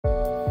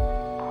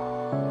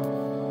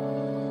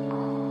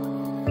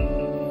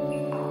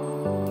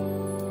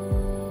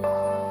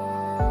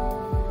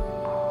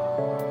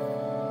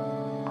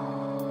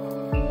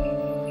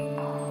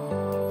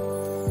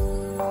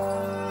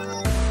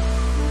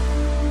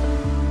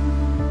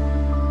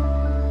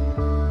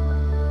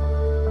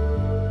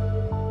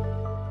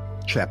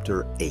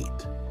Chapter 8.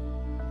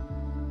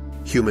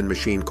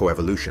 Human-machine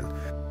coevolution.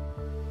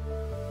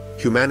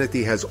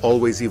 Humanity has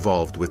always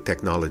evolved with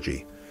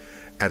technology.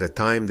 At a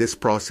time, this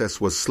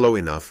process was slow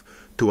enough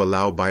to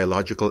allow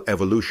biological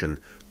evolution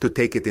to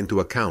take it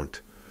into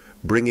account,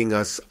 bringing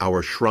us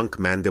our shrunk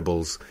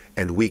mandibles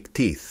and weak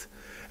teeth,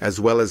 as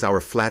well as our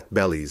flat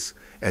bellies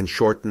and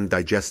shortened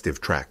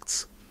digestive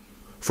tracts.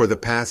 For the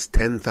past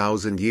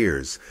 10,000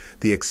 years,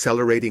 the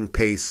accelerating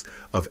pace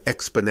of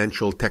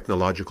exponential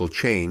technological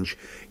change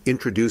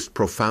introduced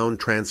profound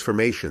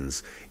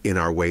transformations in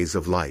our ways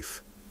of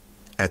life.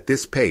 At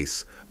this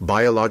pace,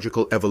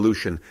 biological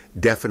evolution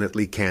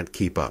definitely can't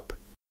keep up.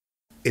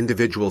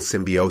 Individual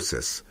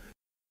symbiosis.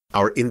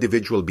 Our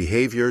individual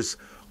behaviors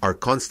are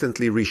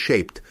constantly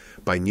reshaped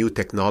by new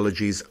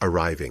technologies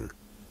arriving.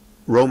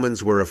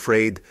 Romans were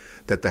afraid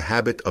that the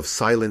habit of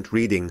silent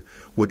reading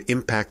would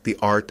impact the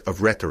art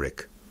of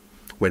rhetoric.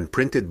 When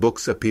printed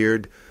books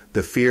appeared,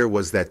 the fear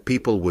was that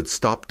people would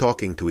stop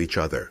talking to each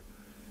other.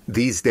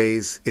 These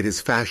days, it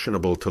is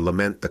fashionable to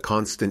lament the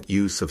constant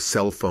use of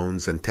cell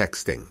phones and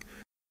texting.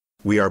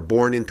 We are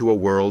born into a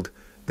world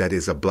that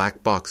is a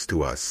black box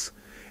to us,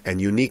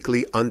 and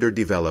uniquely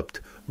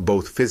underdeveloped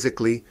both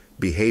physically,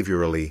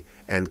 behaviorally,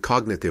 and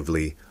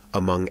cognitively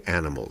among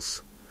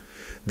animals.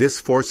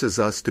 This forces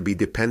us to be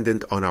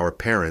dependent on our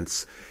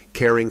parents,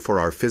 caring for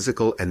our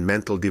physical and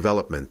mental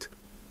development,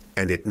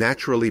 and it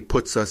naturally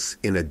puts us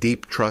in a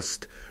deep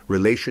trust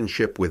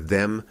relationship with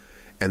them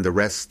and the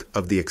rest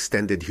of the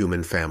extended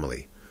human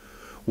family.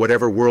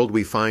 Whatever world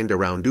we find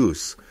around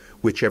us,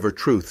 whichever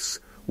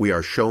truths we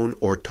are shown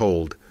or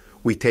told,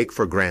 we take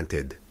for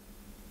granted.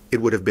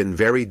 It would have been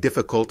very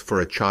difficult for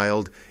a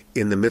child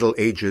in the Middle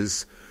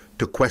Ages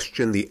to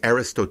question the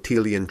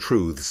Aristotelian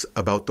truths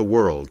about the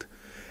world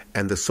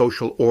and the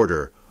social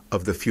order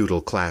of the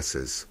feudal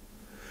classes.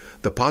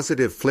 The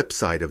positive flip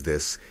side of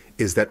this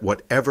is that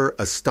whatever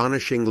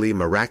astonishingly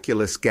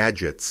miraculous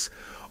gadgets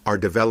are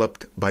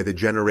developed by the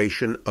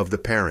generation of the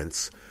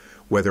parents,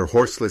 whether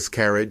horseless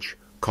carriage,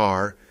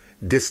 car,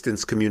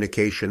 distance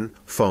communication,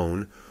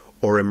 phone,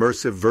 or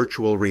immersive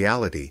virtual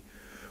reality,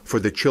 for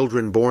the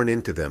children born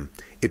into them,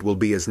 it will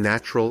be as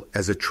natural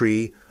as a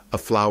tree, a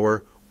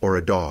flower, or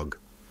a dog.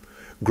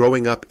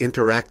 Growing up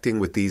interacting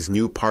with these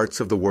new parts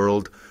of the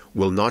world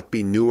will not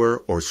be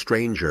newer or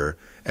stranger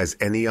as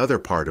any other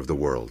part of the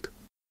world.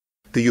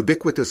 The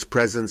ubiquitous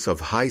presence of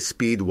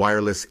high-speed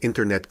wireless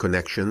internet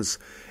connections,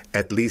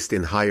 at least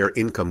in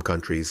higher-income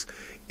countries,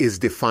 is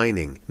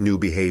defining new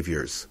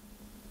behaviors.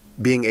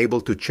 Being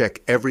able to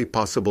check every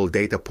possible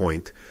data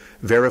point,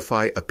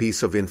 verify a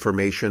piece of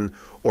information,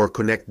 or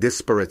connect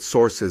disparate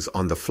sources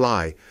on the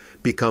fly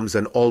becomes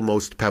an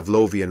almost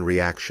Pavlovian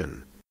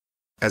reaction.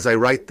 As I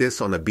write this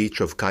on a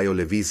beach of Cayo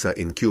Levisa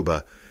in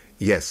Cuba,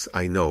 yes,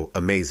 I know,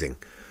 amazing,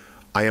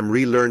 I am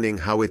relearning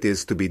how it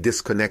is to be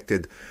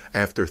disconnected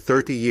after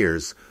 30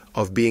 years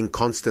of being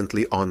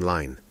constantly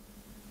online.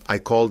 I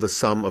call the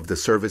sum of the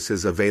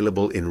services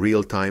available in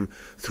real time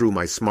through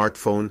my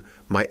smartphone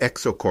my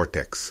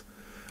exocortex.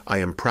 I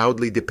am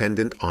proudly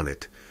dependent on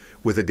it,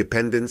 with a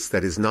dependence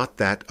that is not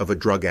that of a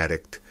drug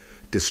addict,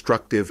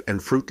 destructive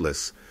and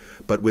fruitless,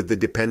 but with the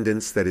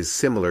dependence that is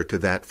similar to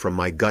that from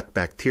my gut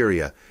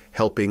bacteria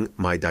helping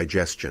my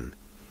digestion.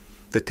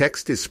 The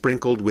text is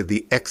sprinkled with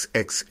the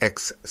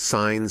XXX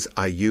signs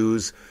I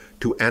use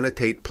to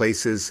annotate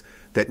places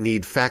that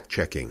need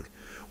fact-checking,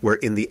 where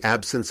in the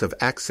absence of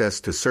access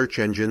to search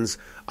engines,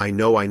 I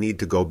know I need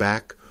to go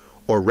back,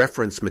 or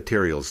reference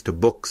materials to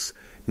books,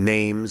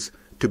 names,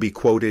 to be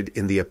quoted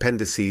in the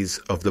appendices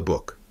of the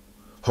book.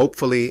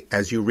 Hopefully,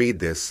 as you read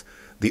this,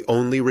 the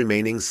only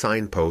remaining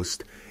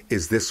signpost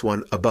is this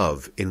one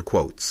above in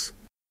quotes.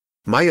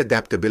 My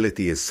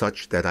adaptability is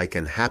such that I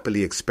can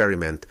happily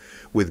experiment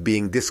with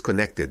being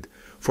disconnected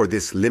for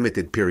this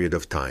limited period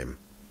of time.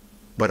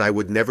 But I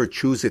would never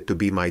choose it to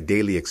be my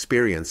daily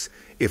experience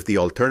if the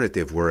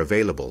alternative were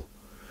available.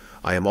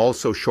 I am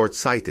also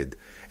short-sighted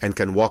and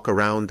can walk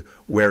around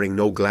wearing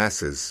no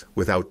glasses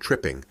without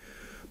tripping,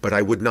 but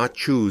I would not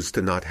choose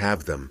to not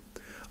have them.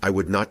 I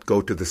would not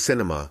go to the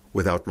cinema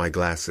without my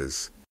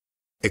glasses.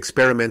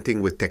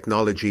 Experimenting with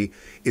technology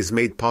is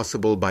made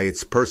possible by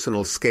its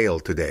personal scale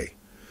today.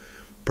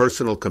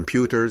 Personal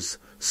computers,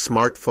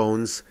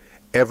 smartphones,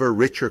 ever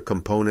richer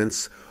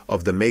components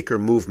of the maker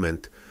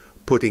movement,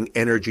 putting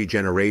energy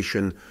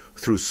generation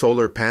through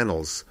solar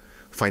panels,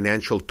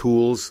 financial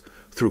tools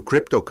through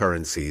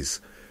cryptocurrencies,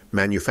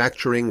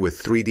 manufacturing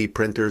with 3D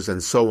printers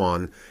and so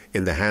on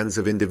in the hands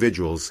of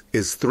individuals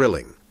is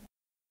thrilling.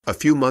 A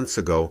few months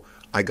ago,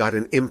 I got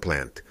an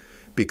implant,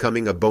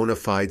 becoming a bona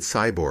fide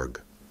cyborg.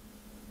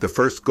 The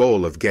first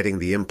goal of getting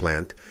the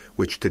implant,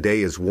 which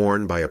today is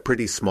worn by a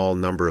pretty small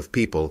number of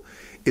people,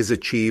 is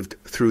achieved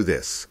through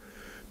this: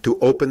 to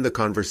open the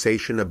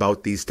conversation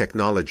about these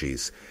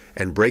technologies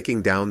and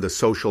breaking down the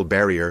social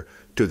barrier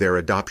to their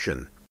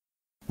adoption.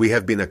 We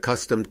have been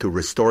accustomed to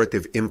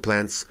restorative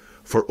implants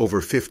for over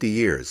 50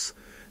 years,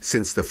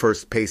 since the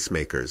first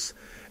pacemakers,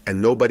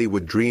 and nobody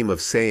would dream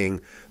of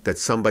saying that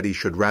somebody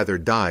should rather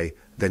die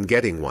than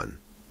getting one.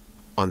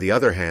 On the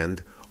other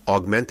hand,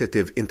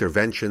 augmentative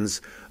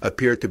interventions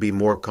appear to be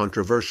more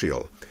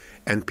controversial,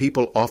 and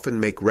people often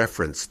make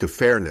reference to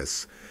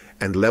fairness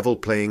and level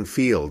playing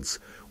fields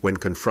when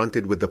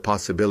confronted with the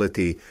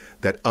possibility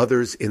that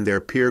others in their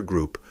peer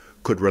group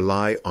could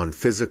rely on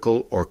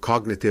physical or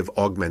cognitive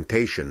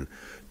augmentation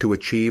to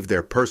achieve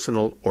their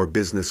personal or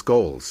business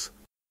goals.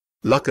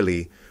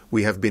 Luckily,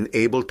 we have been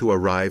able to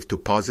arrive to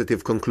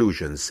positive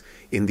conclusions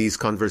in these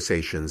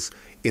conversations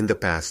in the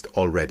past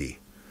already.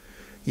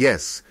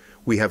 Yes,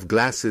 we have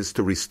glasses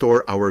to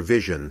restore our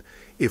vision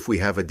if we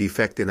have a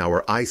defect in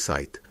our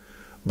eyesight,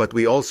 but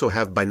we also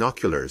have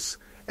binoculars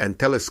and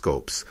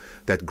telescopes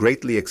that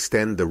greatly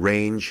extend the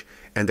range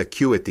and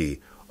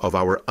acuity of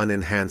our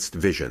unenhanced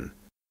vision.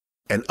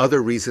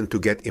 Another reason to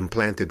get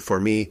implanted for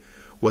me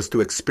was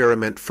to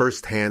experiment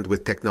firsthand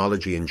with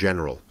technology in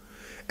general,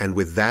 and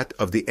with that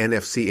of the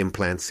NFC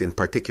implants in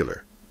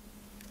particular.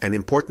 An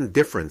important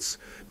difference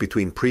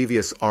between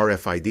previous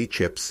RFID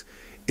chips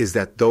is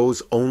that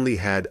those only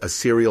had a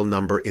serial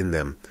number in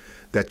them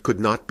that could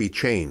not be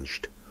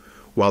changed,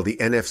 while the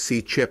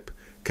NFC chip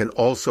can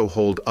also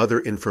hold other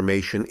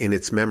information in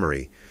its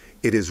memory.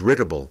 It is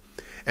writable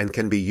and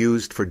can be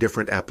used for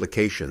different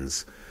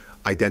applications.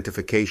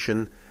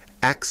 Identification,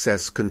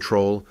 access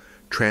control,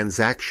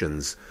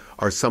 transactions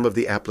are some of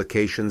the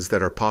applications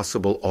that are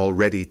possible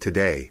already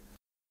today.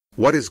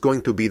 What is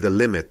going to be the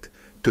limit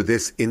to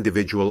this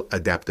individual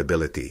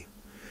adaptability?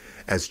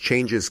 As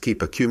changes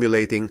keep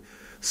accumulating,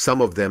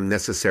 some of them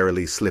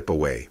necessarily slip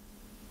away.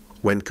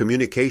 When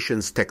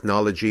communications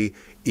technology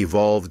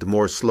evolved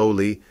more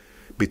slowly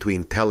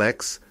between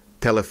telex,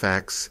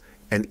 telefax,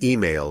 and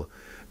email,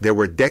 there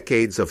were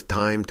decades of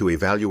time to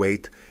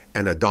evaluate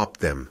and adopt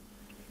them.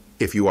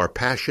 If you are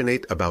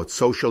passionate about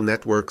social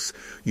networks,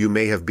 you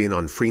may have been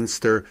on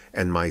Friendster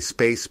and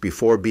MySpace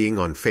before being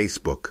on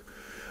Facebook.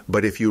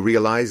 But if you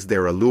realize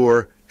their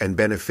allure and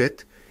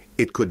benefit,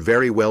 it could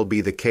very well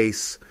be the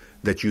case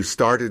that you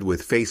started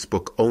with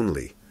Facebook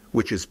only,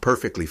 which is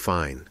perfectly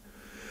fine.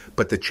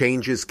 But the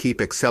changes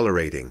keep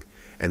accelerating,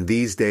 and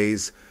these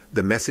days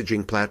the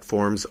messaging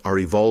platforms are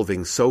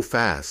evolving so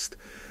fast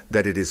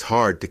that it is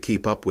hard to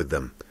keep up with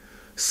them.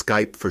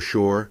 Skype for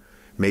sure,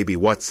 maybe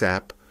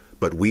WhatsApp,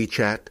 but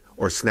WeChat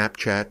or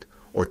Snapchat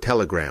or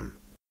Telegram.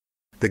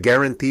 The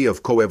guarantee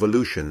of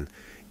coevolution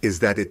is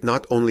that it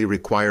not only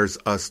requires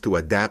us to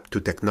adapt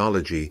to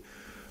technology,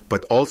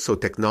 but also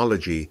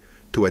technology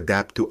to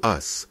adapt to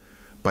us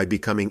by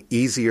becoming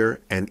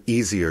easier and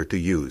easier to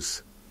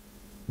use.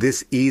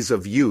 This ease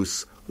of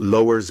use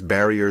lowers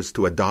barriers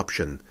to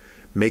adoption,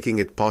 making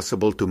it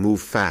possible to move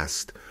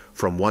fast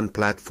from one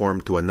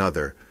platform to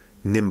another,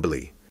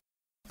 nimbly.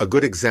 A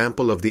good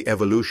example of the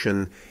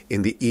evolution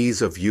in the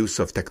ease of use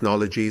of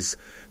technologies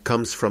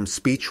comes from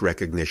speech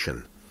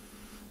recognition.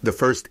 The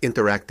first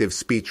interactive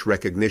speech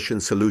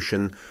recognition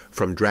solution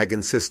from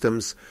Dragon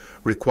Systems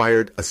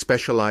required a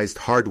specialized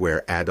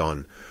hardware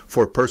add-on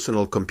for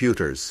personal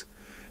computers,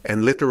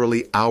 and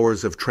literally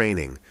hours of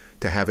training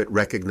to have it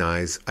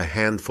recognize a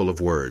handful of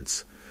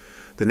words.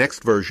 The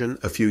next version,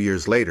 a few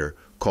years later,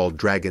 called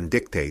Dragon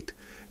Dictate,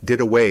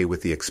 did away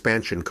with the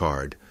expansion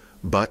card,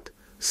 but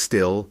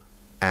still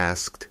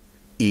asked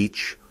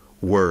each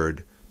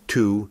word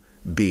to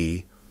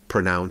be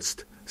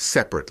pronounced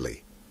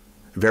separately.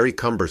 Very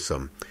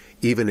cumbersome,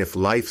 even if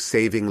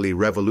life-savingly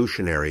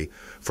revolutionary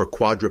for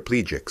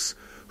quadriplegics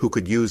who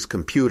could use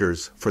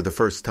computers for the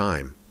first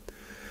time.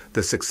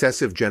 The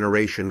successive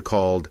generation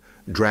called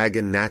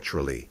Dragon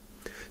Naturally.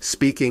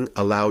 Speaking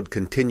allowed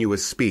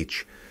continuous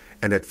speech,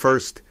 and at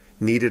first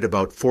needed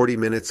about 40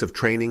 minutes of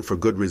training for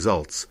good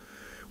results.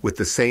 With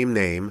the same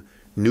name,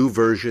 new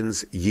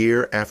versions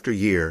year after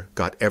year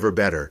got ever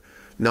better,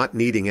 not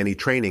needing any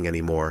training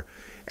anymore,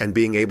 and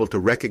being able to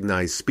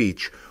recognize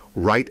speech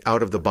right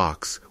out of the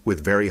box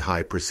with very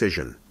high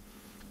precision.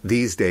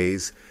 These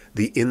days,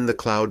 the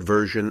in-the-cloud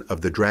version of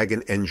the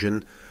Dragon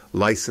engine,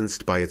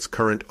 licensed by its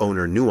current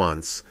owner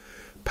Nuance,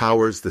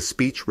 powers the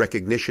speech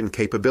recognition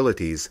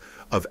capabilities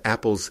of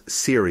Apple's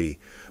Siri,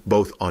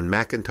 both on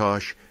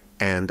Macintosh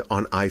and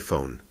on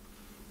iPhone.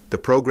 The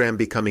program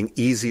becoming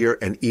easier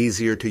and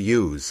easier to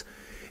use,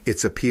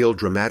 its appeal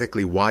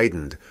dramatically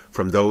widened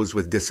from those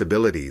with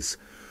disabilities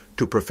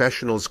to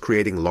professionals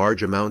creating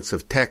large amounts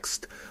of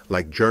text,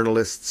 like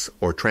journalists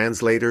or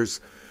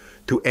translators,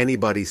 to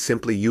anybody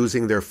simply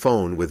using their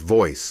phone with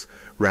voice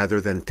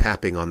rather than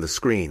tapping on the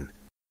screen.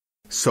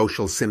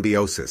 Social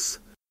symbiosis.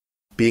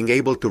 Being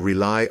able to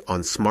rely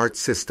on smart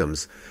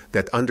systems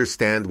that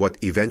understand what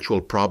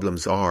eventual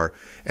problems are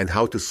and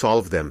how to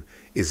solve them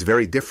is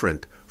very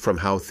different from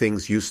how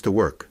things used to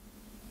work.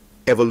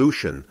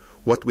 Evolution,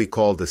 what we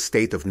call the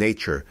state of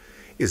nature,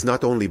 is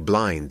not only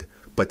blind,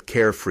 but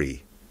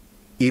carefree.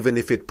 Even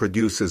if it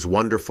produces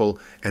wonderful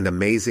and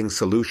amazing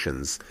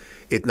solutions,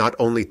 it not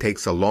only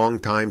takes a long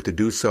time to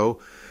do so,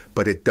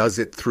 but it does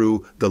it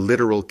through the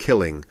literal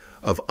killing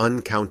of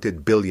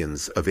uncounted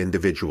billions of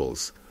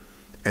individuals.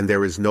 And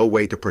there is no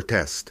way to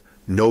protest,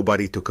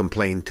 nobody to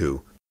complain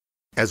to.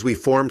 As we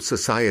formed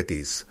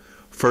societies,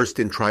 first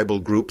in tribal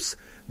groups,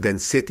 then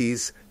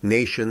cities,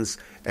 nations,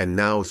 and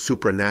now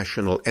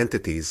supranational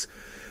entities,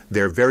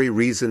 their very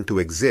reason to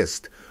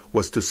exist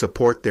was to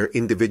support their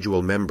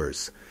individual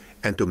members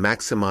and to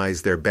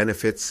maximize their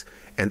benefits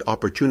and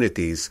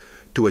opportunities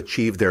to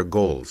achieve their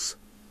goals.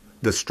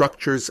 The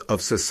structures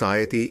of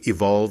society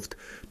evolved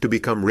to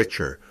become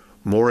richer,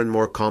 more and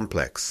more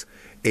complex,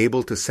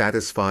 able to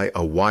satisfy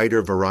a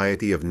wider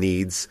variety of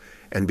needs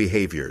and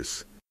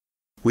behaviors.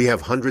 We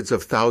have hundreds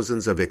of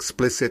thousands of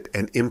explicit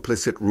and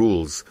implicit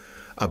rules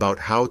about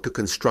how to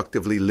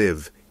constructively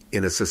live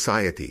in a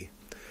society,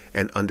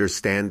 and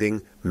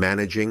understanding,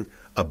 managing,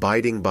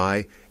 abiding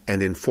by,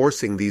 and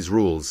enforcing these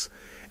rules,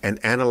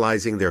 and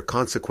analyzing their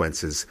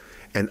consequences,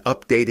 and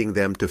updating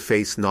them to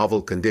face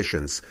novel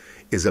conditions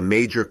is a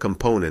major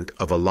component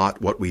of a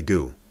lot what we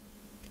do.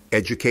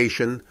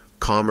 Education,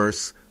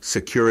 commerce,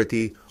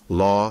 security,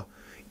 law,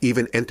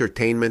 even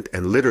entertainment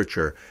and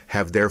literature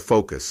have their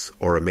focus,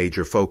 or a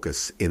major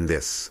focus, in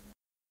this.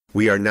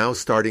 We are now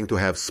starting to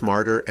have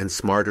smarter and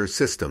smarter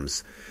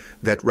systems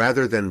that,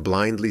 rather than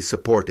blindly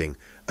supporting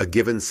a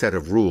given set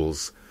of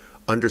rules,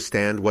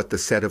 understand what the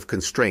set of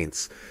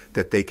constraints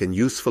that they can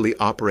usefully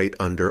operate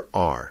under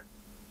are.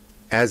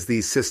 As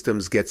these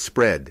systems get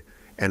spread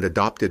and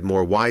adopted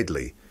more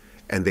widely,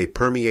 and they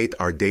permeate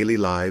our daily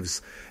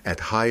lives at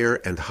higher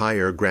and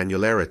higher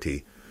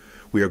granularity,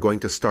 we are going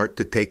to start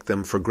to take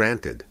them for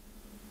granted.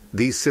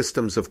 These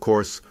systems, of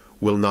course,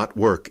 will not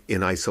work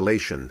in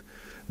isolation.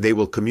 They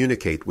will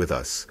communicate with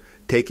us,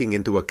 taking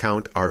into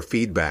account our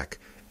feedback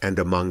and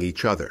among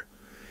each other.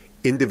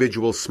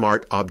 Individual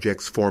smart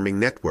objects forming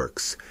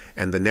networks,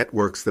 and the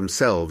networks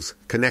themselves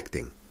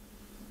connecting.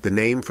 The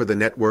name for the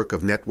network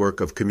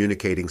of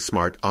communicating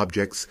smart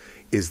objects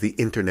is the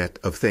Internet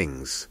of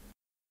Things.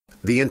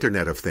 The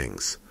Internet of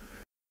Things.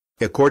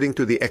 According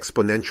to the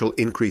exponential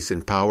increase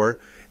in power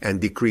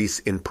and decrease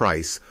in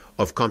price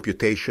of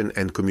computation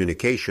and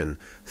communication,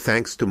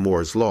 thanks to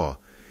Moore's law,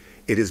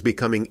 it is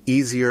becoming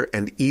easier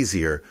and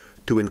easier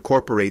to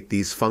incorporate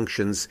these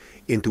functions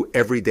into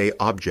everyday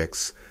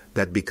objects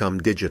that become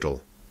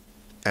digital.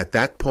 At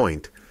that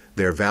point,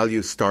 their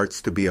value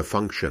starts to be a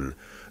function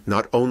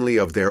not only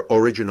of their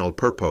original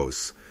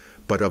purpose,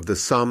 but of the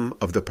sum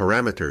of the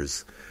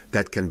parameters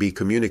that can be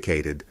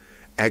communicated,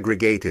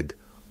 aggregated,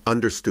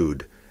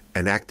 understood,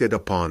 and acted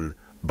upon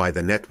by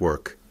the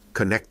network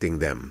connecting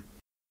them.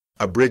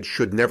 A bridge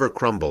should never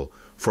crumble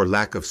for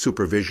lack of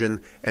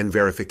supervision and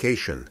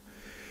verification.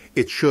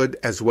 It should,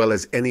 as well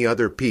as any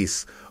other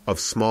piece of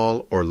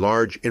small or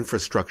large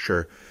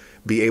infrastructure,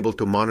 be able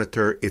to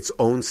monitor its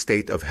own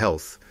state of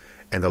health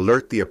and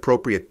alert the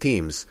appropriate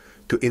teams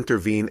to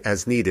intervene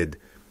as needed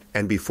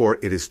and before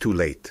it is too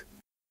late.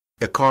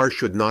 A car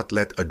should not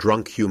let a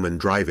drunk human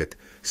drive it,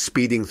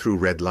 speeding through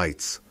red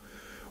lights.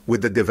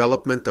 With the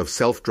development of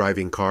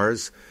self-driving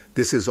cars,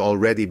 this is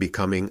already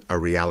becoming a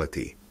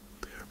reality.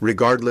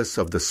 Regardless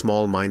of the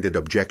small-minded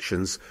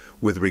objections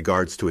with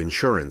regards to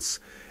insurance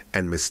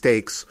and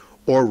mistakes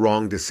or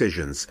wrong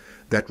decisions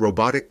that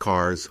robotic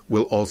cars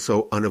will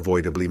also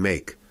unavoidably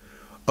make,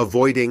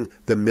 avoiding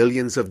the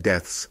millions of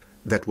deaths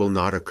that will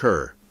not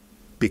occur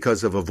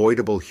because of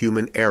avoidable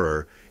human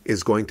error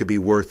is going to be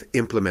worth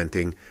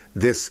implementing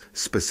this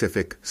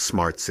specific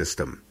smart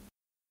system.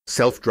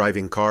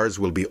 Self-driving cars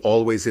will be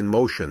always in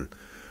motion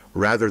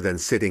rather than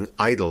sitting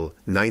idle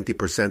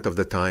 90% of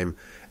the time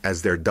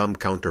as their dumb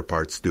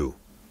counterparts do.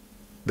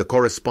 The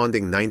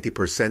corresponding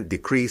 90%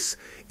 decrease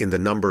in the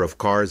number of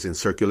cars in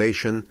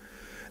circulation,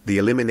 the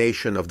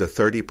elimination of the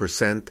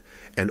 30%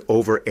 and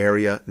over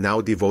area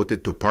now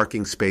devoted to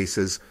parking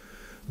spaces,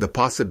 the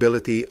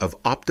possibility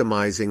of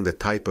optimizing the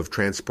type of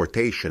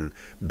transportation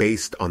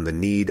based on the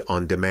need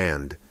on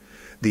demand,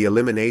 the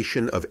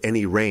elimination of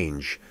any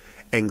range,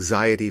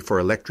 anxiety for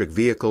electric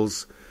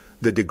vehicles,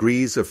 the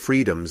degrees of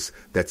freedoms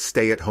that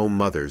stay-at-home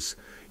mothers,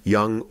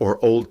 young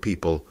or old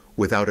people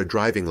without a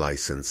driving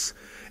license,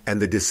 and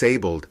the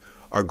disabled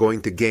are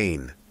going to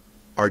gain,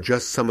 are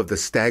just some of the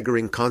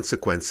staggering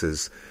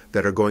consequences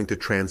that are going to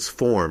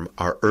transform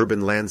our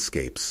urban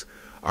landscapes,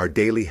 our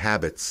daily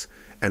habits,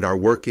 and our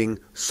working,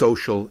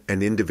 social,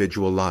 and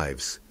individual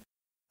lives.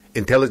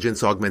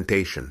 Intelligence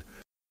augmentation.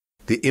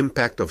 The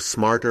impact of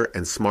smarter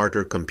and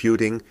smarter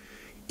computing,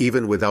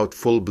 even without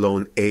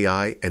full-blown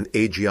AI and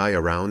AGI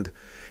around,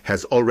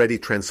 has already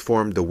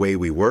transformed the way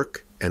we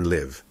work and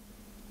live.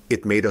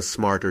 It made us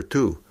smarter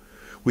too.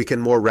 We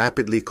can more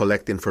rapidly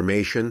collect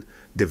information,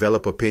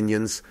 develop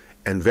opinions,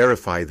 and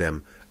verify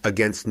them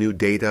against new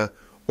data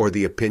or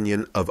the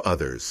opinion of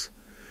others.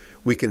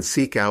 We can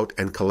seek out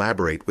and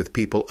collaborate with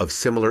people of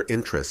similar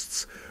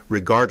interests,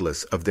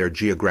 regardless of their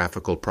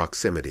geographical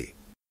proximity.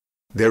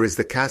 There is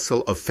the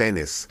castle of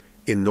Venice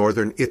in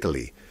northern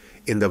Italy,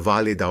 in the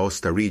Valle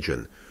d'Aosta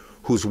region,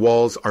 whose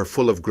walls are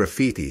full of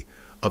graffiti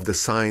of the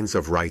signs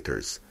of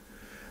writers.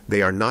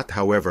 They are not,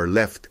 however,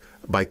 left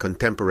by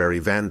contemporary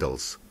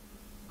vandals.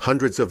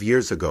 Hundreds of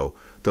years ago,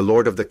 the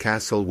lord of the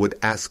castle would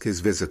ask his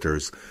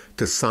visitors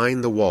to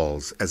sign the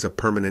walls as a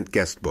permanent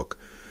guest book,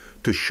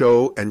 to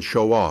show and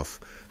show off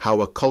how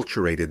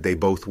acculturated they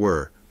both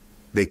were.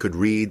 They could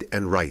read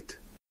and write.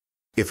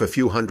 If a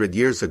few hundred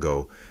years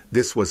ago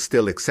this was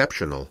still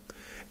exceptional,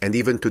 and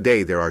even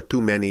today there are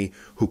too many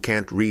who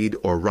can't read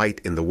or write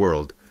in the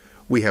world,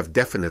 we have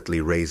definitely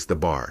raised the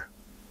bar.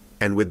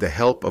 And with the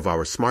help of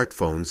our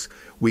smartphones,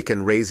 we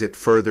can raise it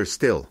further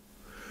still,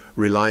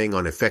 relying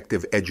on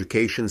effective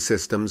education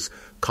systems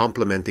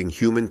complementing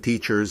human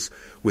teachers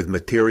with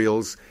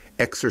materials,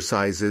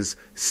 exercises,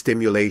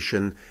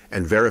 stimulation,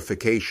 and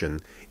verification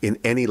in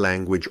any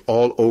language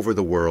all over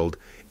the world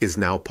is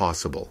now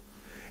possible.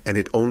 And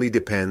it only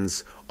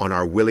depends on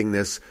our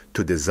willingness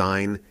to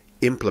design,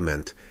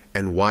 implement,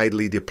 and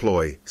widely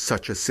deploy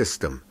such a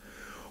system.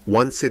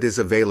 Once it is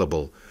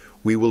available,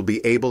 we will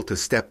be able to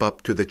step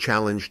up to the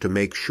challenge to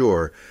make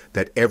sure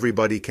that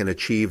everybody can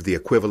achieve the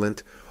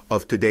equivalent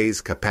of today's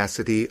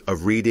capacity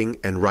of reading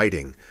and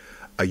writing,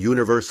 a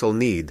universal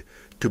need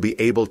to be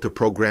able to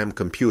program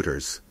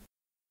computers.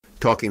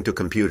 Talking to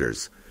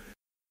computers.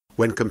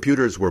 When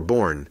computers were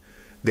born,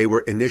 they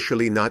were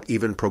initially not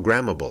even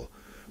programmable,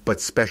 but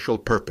special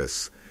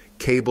purpose,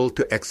 capable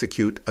to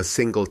execute a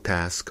single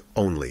task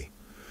only.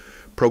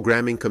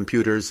 Programming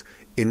computers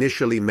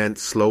initially meant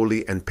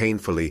slowly and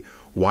painfully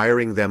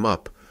wiring them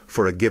up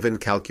for a given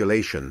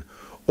calculation,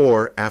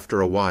 or,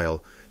 after a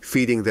while,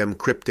 feeding them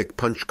cryptic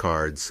punch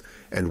cards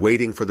and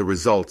waiting for the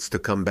results to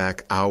come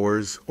back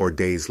hours or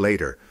days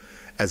later,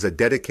 as a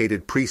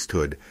dedicated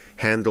priesthood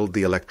handled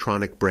the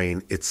electronic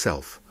brain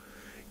itself.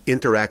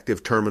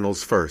 Interactive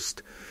terminals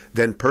first,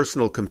 then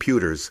personal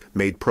computers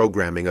made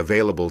programming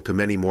available to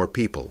many more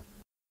people.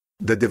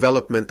 The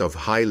development of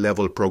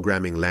high-level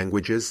programming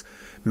languages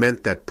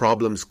meant that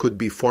problems could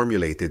be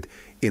formulated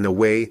in a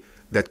way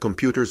that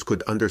computers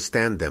could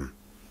understand them,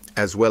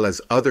 as well as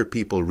other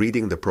people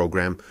reading the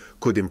program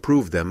could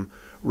improve them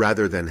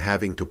rather than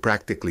having to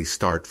practically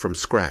start from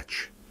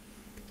scratch.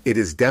 It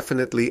is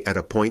definitely at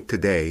a point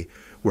today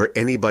where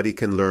anybody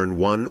can learn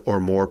one or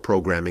more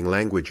programming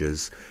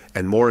languages,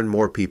 and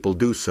more people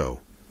do so.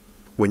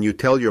 When you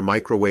tell your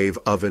microwave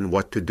oven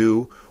what to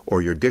do,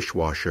 or your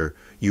dishwasher,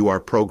 you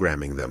are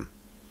programming them.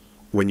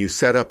 When you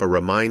set up a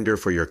reminder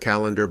for your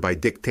calendar by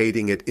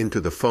dictating it into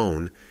the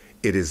phone,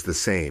 it is the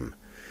same.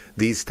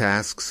 These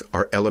tasks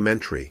are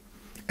elementary,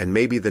 and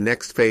maybe the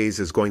next phase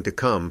is going to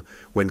come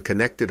when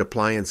connected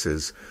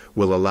appliances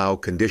will allow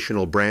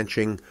conditional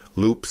branching,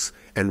 loops,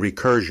 and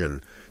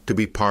recursion to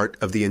be part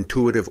of the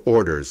intuitive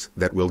orders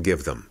that we'll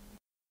give them.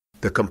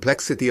 The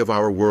complexity of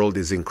our world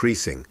is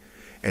increasing,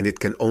 and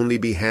it can only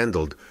be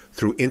handled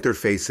through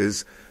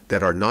interfaces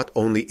that are not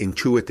only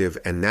intuitive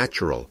and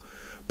natural,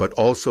 but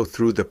also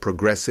through the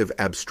progressive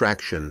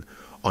abstraction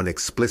on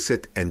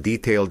explicit and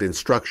detailed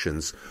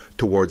instructions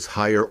towards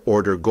higher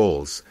order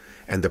goals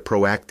and the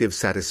proactive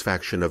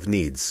satisfaction of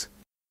needs.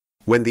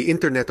 When the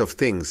Internet of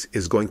Things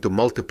is going to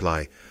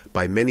multiply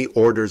by many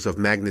orders of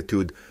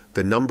magnitude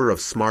the number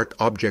of smart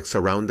objects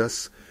around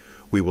us,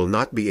 we will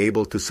not be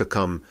able to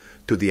succumb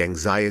to the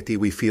anxiety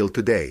we feel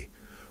today,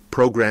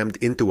 programmed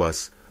into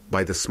us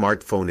by the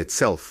smartphone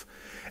itself,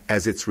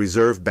 as its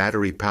reserve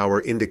battery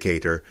power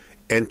indicator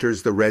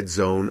enters the red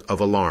zone of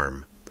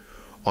alarm.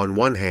 On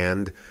one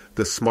hand,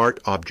 the smart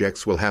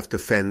objects will have to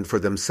fend for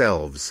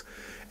themselves,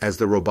 as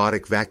the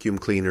robotic vacuum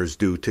cleaners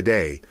do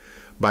today,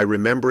 by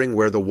remembering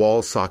where the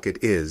wall socket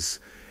is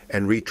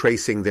and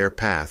retracing their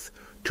path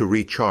to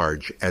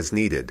recharge as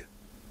needed.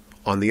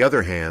 On the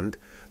other hand,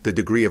 the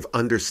degree of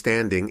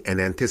understanding and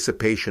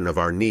anticipation of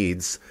our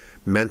needs,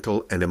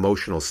 mental and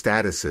emotional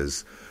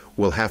statuses,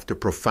 will have to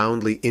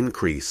profoundly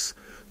increase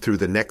through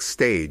the next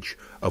stage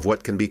of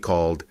what can be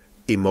called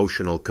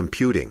emotional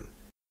computing.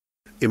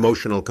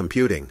 Emotional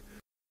computing.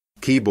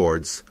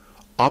 Keyboards,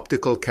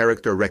 optical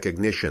character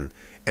recognition,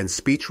 and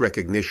speech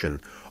recognition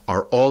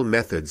are all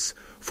methods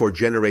for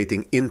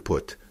generating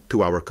input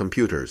to our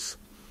computers.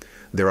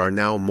 There are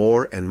now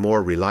more and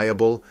more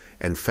reliable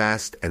and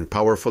fast and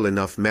powerful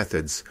enough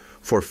methods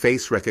for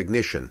face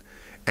recognition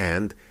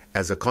and,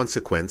 as a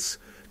consequence,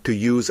 to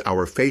use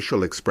our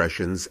facial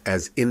expressions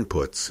as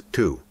inputs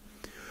too.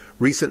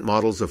 Recent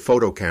models of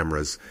photo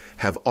cameras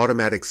have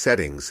automatic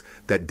settings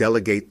that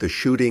delegate the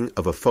shooting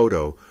of a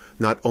photo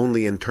not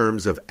only in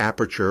terms of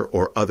aperture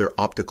or other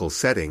optical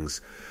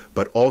settings,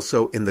 but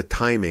also in the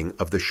timing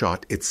of the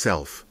shot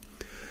itself.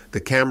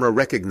 The camera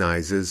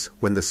recognizes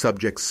when the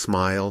subjects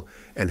smile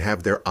and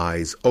have their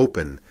eyes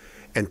open,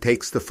 and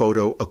takes the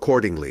photo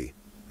accordingly,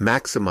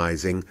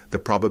 maximizing the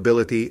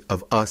probability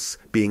of us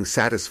being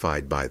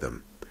satisfied by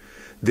them.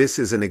 This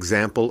is an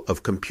example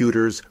of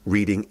computers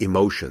reading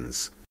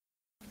emotions.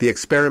 The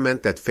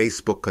experiment that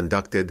Facebook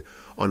conducted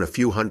on a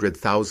few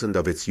 100,000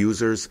 of its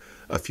users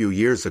a few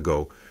years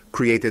ago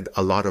created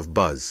a lot of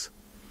buzz.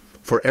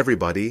 For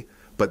everybody,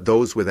 but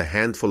those with a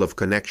handful of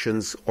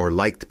connections or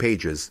liked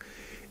pages,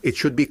 it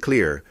should be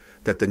clear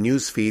that the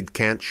newsfeed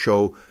can't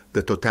show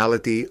the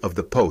totality of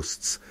the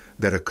posts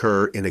that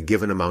occur in a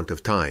given amount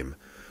of time,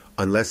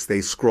 unless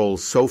they scroll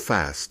so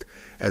fast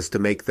as to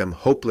make them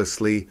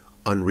hopelessly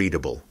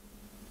unreadable.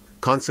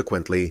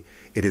 Consequently,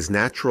 it is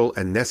natural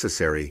and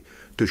necessary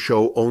to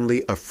show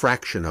only a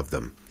fraction of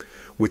them,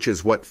 which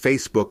is what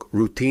Facebook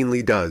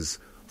routinely does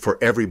for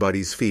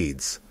everybody's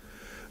feeds.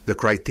 The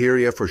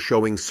criteria for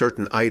showing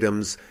certain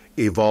items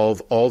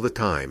evolve all the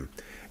time,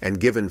 and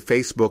given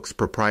Facebook's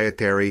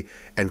proprietary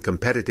and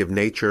competitive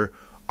nature,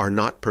 are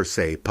not per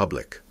se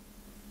public.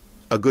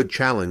 A good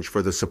challenge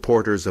for the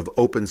supporters of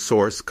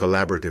open-source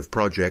collaborative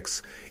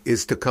projects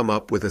is to come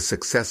up with a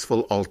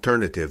successful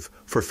alternative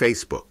for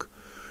Facebook,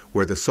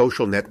 where the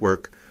social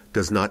network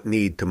does not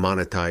need to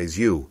monetize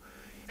you.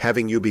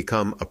 Having you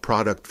become a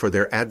product for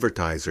their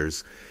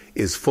advertisers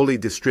is fully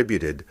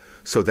distributed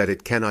so that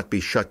it cannot be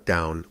shut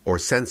down or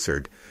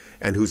censored,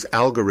 and whose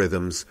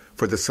algorithms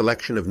for the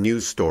selection of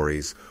news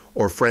stories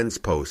or friends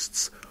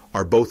posts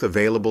are both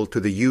available to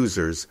the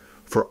users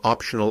for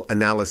optional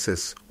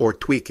analysis or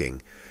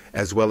tweaking,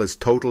 as well as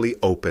totally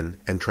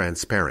open and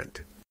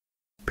transparent.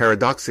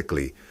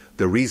 Paradoxically,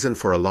 the reason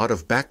for a lot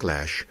of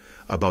backlash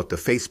about the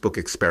Facebook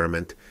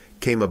experiment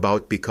came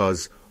about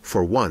because,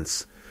 for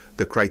once,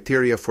 the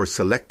criteria for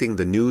selecting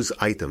the news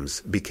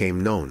items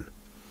became known.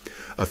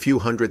 A few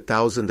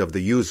 100,000 of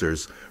the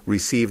users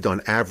received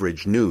on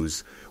average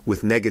news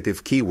with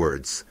negative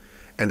keywords,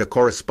 and a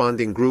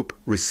corresponding group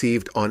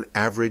received on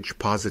average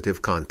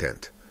positive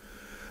content.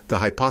 The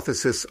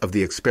hypothesis of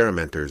the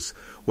experimenters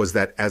was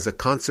that as a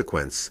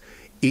consequence,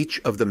 each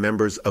of the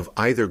members of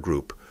either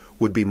group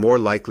would be more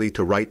likely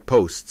to write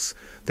posts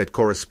that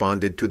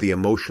corresponded to the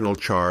emotional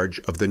charge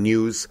of the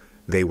news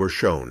they were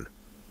shown.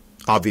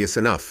 Obvious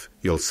enough,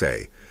 you'll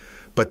say,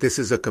 but this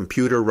is a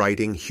computer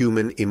writing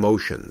human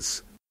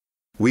emotions.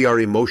 We are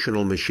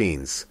emotional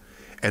machines,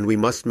 and we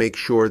must make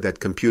sure that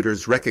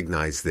computers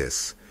recognize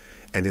this,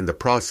 and in the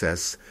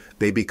process,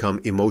 they become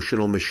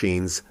emotional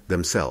machines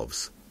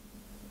themselves.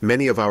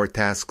 Many of our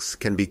tasks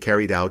can be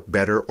carried out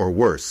better or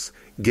worse,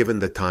 given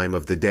the time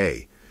of the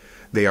day.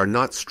 They are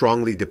not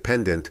strongly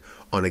dependent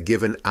on a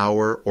given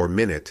hour or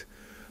minute,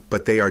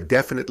 but they are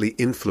definitely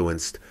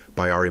influenced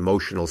by our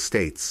emotional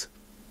states.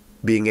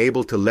 Being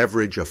able to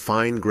leverage a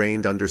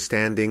fine-grained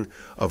understanding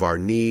of our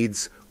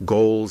needs,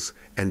 goals,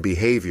 and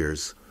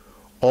behaviors,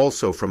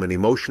 also from an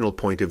emotional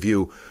point of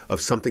view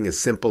of something as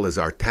simple as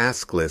our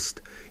task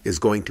list, is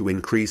going to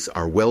increase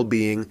our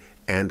well-being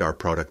and our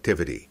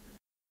productivity.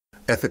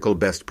 Ethical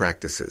best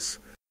practices.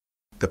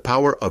 The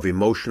power of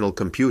emotional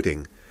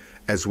computing,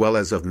 as well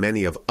as of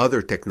many of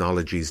other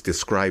technologies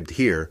described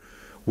here,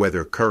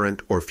 whether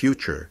current or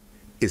future,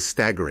 is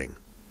staggering.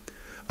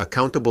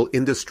 Accountable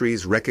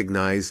industries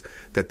recognize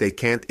that they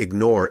can't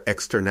ignore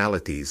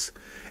externalities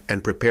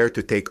and prepare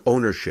to take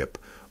ownership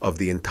of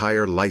the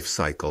entire life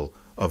cycle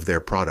of their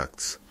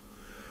products.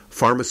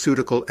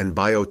 Pharmaceutical and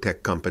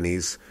biotech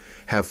companies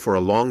have for a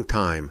long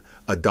time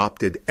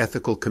adopted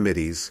ethical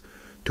committees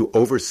to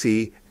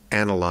oversee,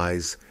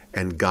 analyze,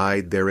 and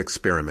guide their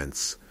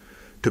experiments,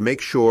 to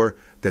make sure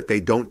that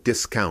they don't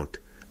discount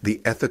the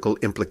ethical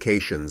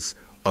implications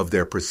of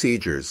their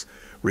procedures,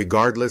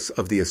 regardless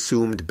of the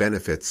assumed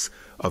benefits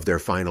of their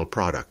final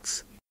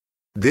products.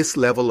 This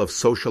level of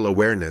social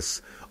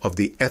awareness of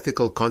the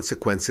ethical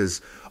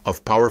consequences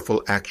of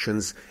powerful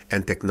actions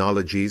and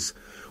technologies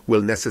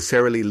will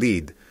necessarily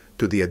lead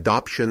to the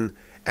adoption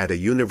at a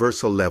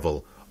universal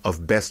level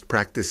of best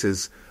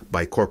practices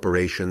by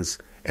corporations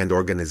and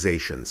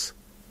organizations.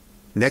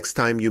 Next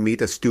time you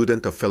meet a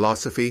student of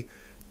philosophy,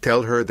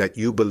 tell her that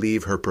you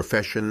believe her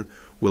profession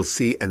will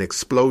see an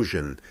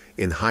explosion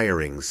in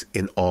hirings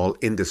in all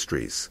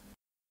industries.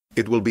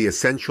 It will be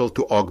essential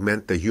to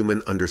augment the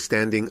human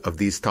understanding of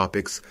these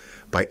topics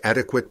by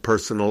adequate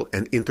personal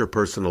and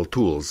interpersonal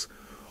tools,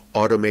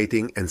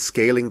 automating and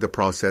scaling the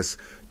process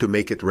to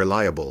make it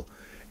reliable,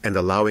 and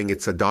allowing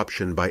its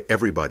adoption by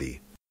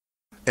everybody.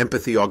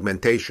 Empathy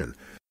augmentation.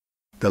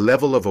 The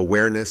level of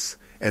awareness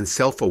and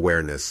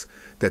self-awareness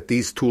that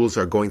these tools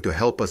are going to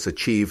help us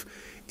achieve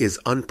is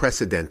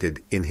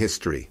unprecedented in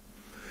history.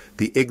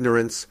 The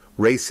ignorance,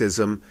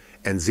 racism,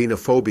 and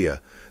xenophobia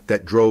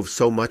that drove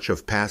so much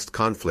of past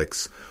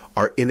conflicts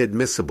are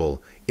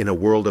inadmissible in a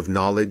world of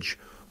knowledge,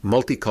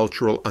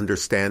 multicultural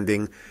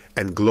understanding,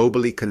 and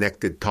globally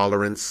connected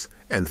tolerance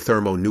and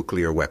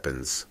thermonuclear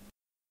weapons.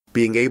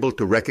 Being able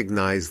to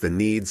recognize the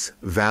needs,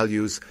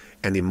 values,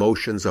 and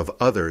emotions of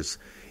others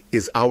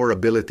is our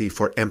ability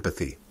for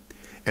empathy,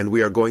 and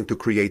we are going to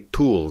create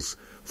tools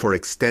for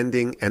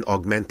extending and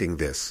augmenting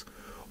this,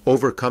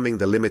 overcoming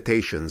the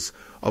limitations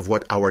of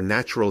what our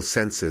natural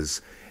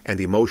senses and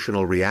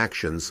emotional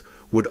reactions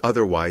would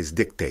otherwise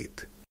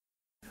dictate.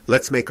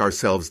 Let's make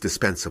ourselves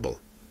dispensable.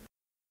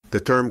 The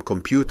term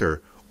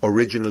computer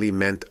originally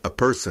meant a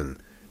person,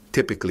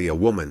 typically a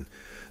woman,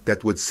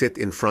 that would sit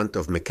in front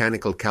of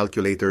mechanical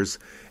calculators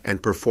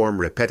and perform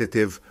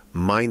repetitive,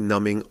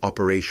 mind-numbing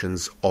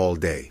operations all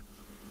day.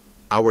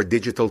 Our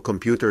digital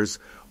computers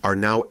are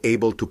now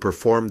able to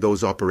perform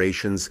those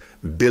operations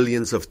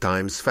billions of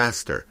times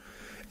faster,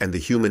 and the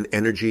human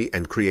energy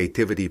and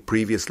creativity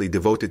previously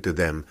devoted to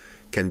them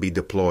can be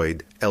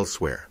deployed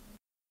elsewhere.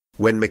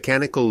 When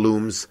mechanical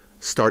looms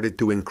started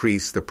to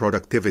increase the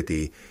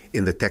productivity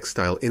in the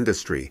textile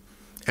industry,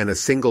 and a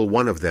single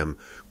one of them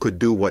could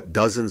do what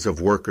dozens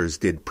of workers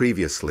did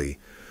previously,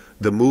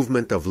 the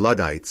movement of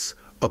Luddites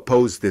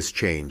opposed this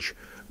change,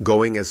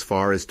 going as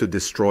far as to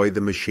destroy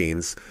the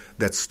machines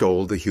that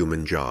stole the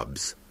human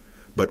jobs.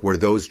 But were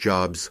those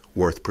jobs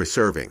worth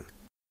preserving?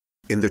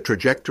 In the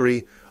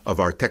trajectory of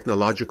our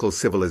technological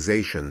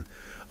civilization,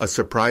 a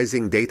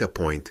surprising data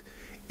point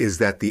is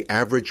that the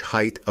average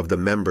height of the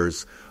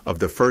members of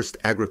the first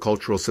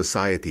agricultural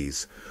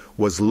societies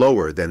was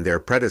lower than their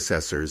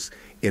predecessors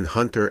in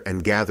hunter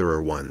and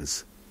gatherer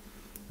ones.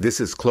 This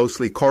is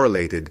closely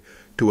correlated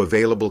to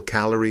available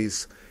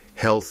calories,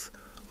 health,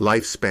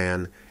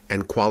 lifespan,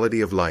 and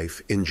quality of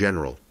life in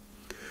general.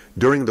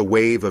 During the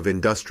wave of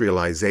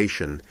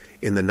industrialization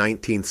in the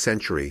 19th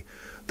century,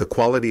 the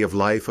quality of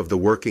life of the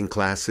working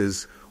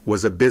classes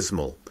was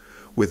abysmal,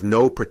 with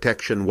no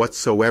protection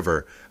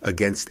whatsoever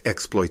against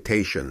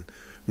exploitation,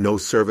 no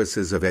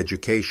services of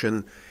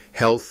education,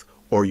 health,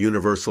 or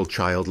universal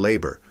child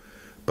labor.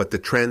 But the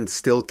trend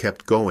still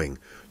kept going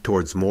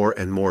towards more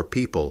and more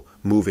people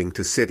moving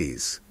to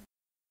cities.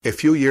 A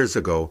few years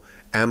ago,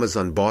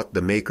 Amazon bought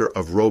the maker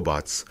of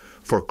robots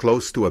for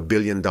close to $1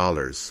 billion,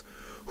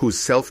 whose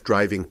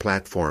self-driving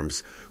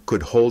platforms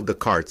could hold the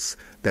carts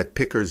that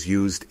pickers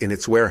used in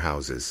its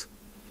warehouses.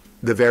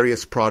 The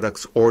various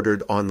products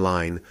ordered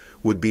online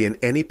would be in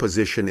any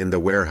position in the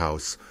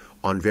warehouse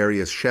on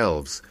various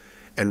shelves,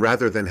 and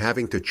rather than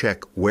having to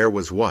check where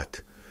was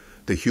what,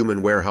 the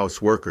human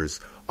warehouse workers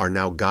are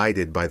now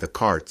guided by the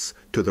carts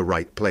to the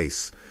right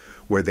place,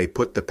 where they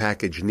put the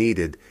package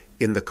needed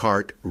in the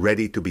cart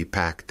ready to be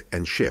packed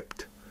and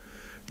shipped.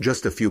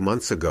 Just a few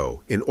months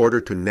ago, in order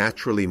to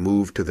naturally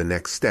move to the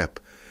next step,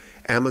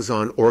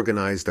 Amazon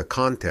organized a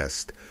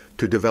contest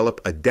to develop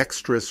a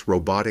dexterous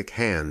robotic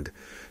hand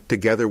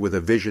together with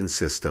a vision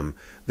system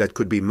that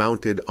could be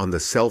mounted on the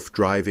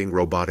self-driving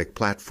robotic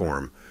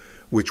platform,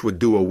 which would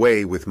do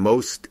away with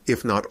most,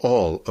 if not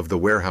all, of the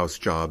warehouse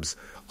jobs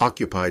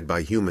occupied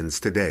by humans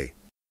today.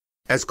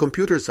 As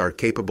computers are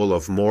capable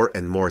of more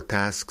and more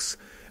tasks,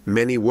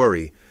 many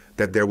worry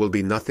that there will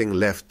be nothing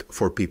left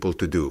for people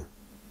to do.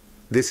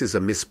 This is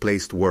a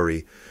misplaced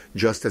worry,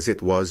 just as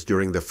it was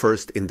during the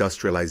first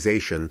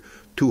industrialization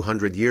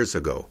 200 years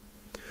ago.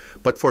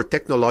 But for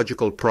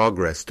technological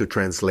progress to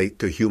translate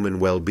to human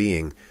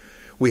well-being,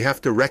 we have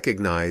to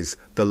recognize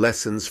the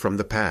lessons from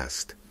the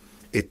past.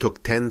 It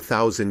took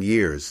 10,000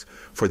 years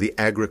for the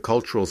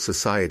agricultural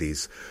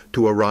societies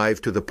to arrive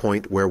to the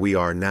point where we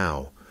are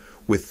now,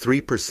 with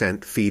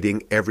 3%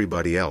 feeding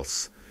everybody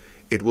else.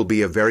 It will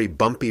be a very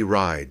bumpy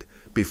ride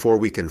before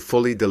we can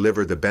fully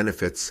deliver the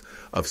benefits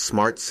of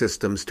smart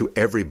systems to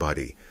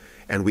everybody,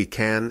 and we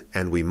can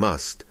and we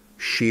must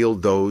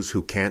shield those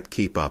who can't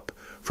keep up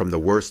from the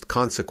worst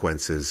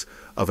consequences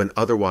of an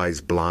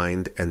otherwise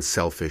blind and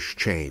selfish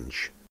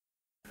change.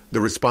 The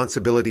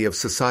responsibility of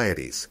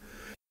societies.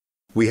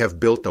 We have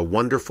built a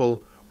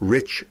wonderful,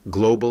 rich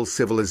global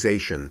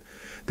civilization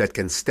that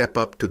can step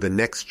up to the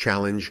next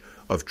challenge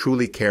of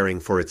truly caring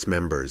for its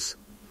members.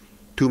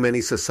 Too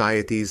many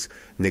societies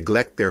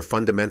neglect their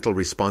fundamental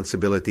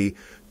responsibility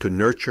to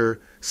nurture,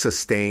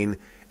 sustain,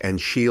 and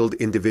shield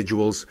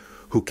individuals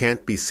who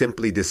can't be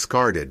simply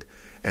discarded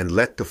and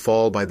let to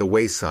fall by the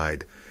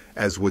wayside,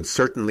 as would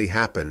certainly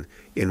happen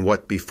in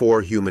what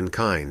before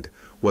humankind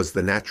was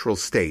the natural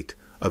state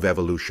of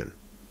evolution.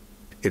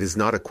 It is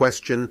not a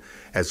question,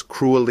 as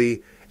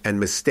cruelly and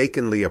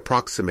mistakenly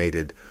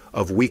approximated,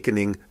 of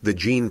weakening the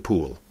gene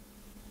pool.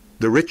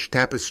 The rich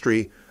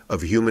tapestry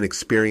of human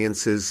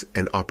experiences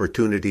and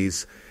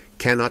opportunities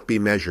cannot be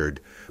measured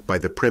by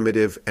the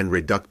primitive and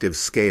reductive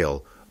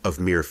scale of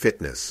mere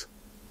fitness.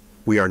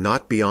 We are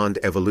not beyond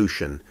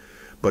evolution,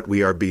 but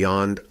we are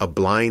beyond a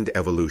blind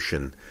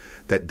evolution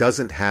that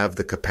doesn't have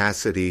the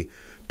capacity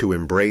to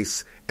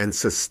embrace and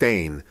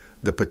sustain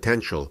the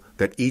potential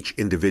that each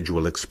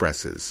individual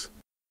expresses.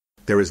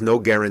 There is no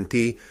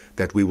guarantee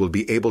that we will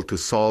be able to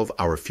solve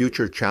our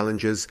future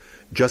challenges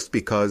just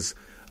because,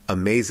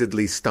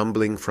 amazedly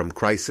stumbling from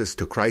crisis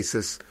to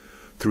crisis,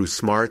 through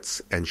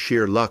smarts and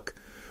sheer luck,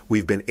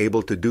 we've been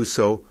able to do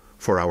so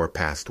for our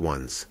past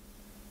ones.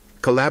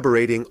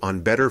 Collaborating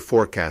on better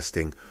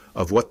forecasting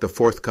of what the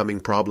forthcoming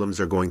problems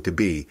are going to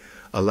be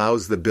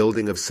allows the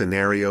building of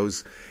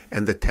scenarios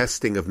and the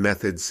testing of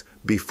methods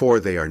before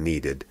they are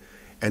needed,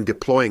 and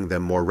deploying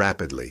them more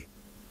rapidly.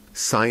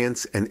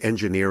 Science and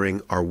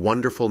engineering are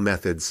wonderful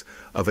methods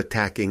of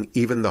attacking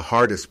even the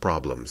hardest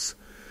problems.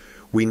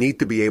 We need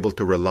to be able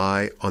to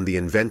rely on the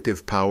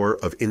inventive power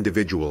of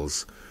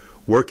individuals,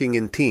 working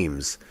in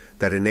teams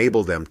that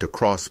enable them to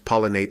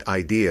cross-pollinate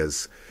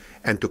ideas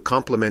and to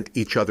complement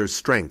each other's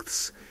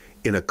strengths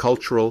in a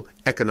cultural,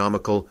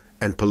 economical,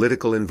 and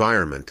political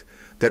environment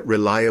that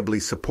reliably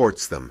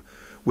supports them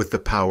with the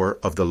power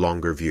of the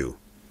longer view.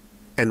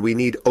 And we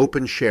need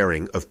open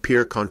sharing of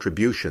peer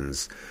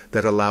contributions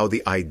that allow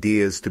the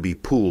ideas to be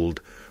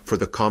pooled for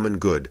the common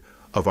good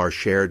of our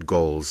shared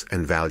goals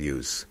and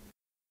values.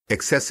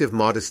 Excessive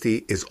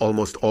modesty is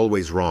almost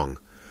always wrong,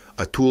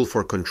 a tool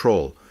for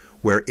control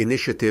where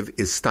initiative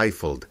is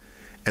stifled,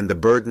 and the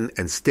burden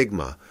and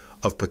stigma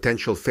of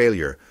potential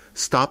failure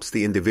stops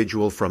the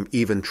individual from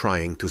even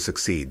trying to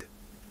succeed.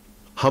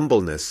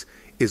 Humbleness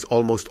is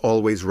almost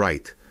always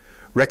right,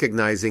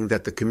 recognizing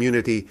that the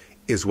community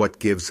is what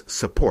gives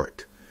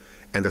support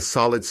and a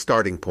solid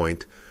starting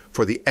point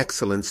for the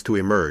excellence to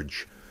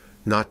emerge,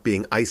 not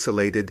being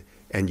isolated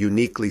and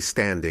uniquely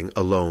standing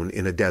alone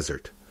in a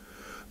desert.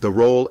 The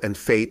role and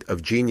fate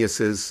of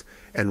geniuses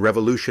and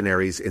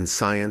revolutionaries in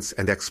science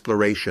and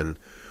exploration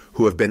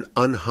who have been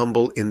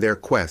unhumble in their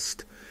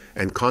quest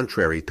and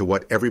contrary to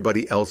what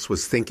everybody else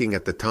was thinking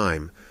at the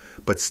time,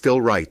 but still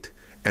right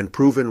and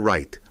proven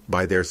right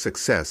by their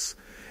success,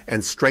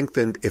 and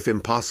strengthened, if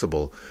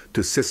impossible,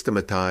 to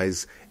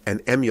systematize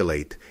and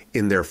emulate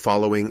in their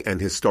following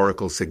and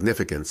historical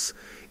significance,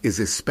 is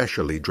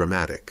especially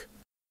dramatic.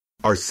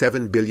 Are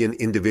 7 billion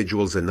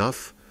individuals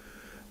enough?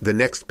 The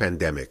next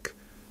pandemic,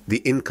 the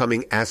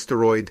incoming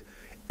asteroid,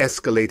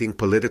 escalating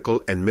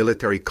political and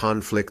military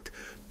conflict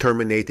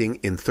terminating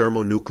in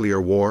thermonuclear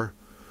war?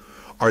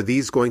 Are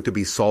these going to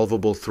be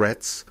solvable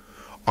threats?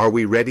 Are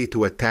we ready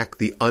to attack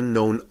the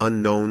unknown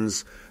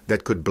unknowns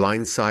that could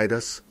blindside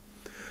us?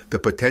 The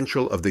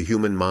potential of the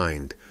human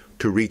mind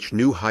to reach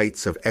new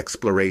heights of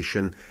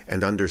exploration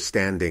and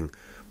understanding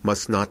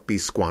must not be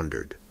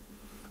squandered.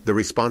 The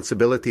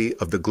responsibility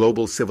of the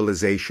global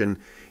civilization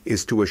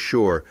is to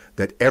assure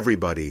that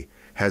everybody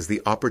has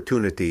the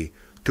opportunity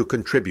to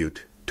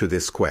contribute to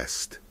this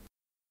quest.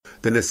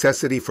 The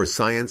necessity for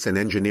science and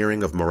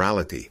engineering of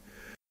morality.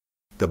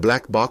 The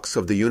black box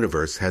of the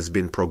universe has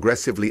been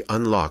progressively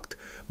unlocked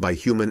by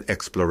human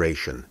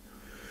exploration.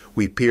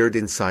 We peered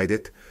inside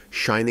it,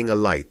 shining a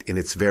light in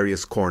its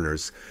various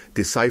corners,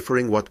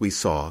 deciphering what we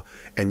saw,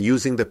 and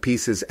using the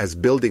pieces as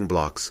building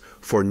blocks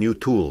for new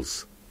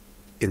tools.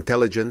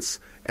 Intelligence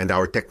and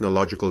our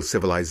technological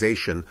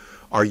civilization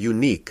are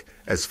unique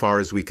as far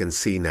as we can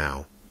see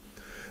now.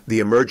 The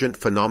emergent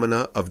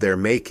phenomena of their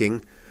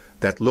making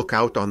that look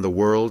out on the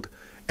world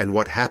and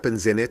what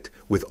happens in it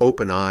with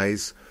open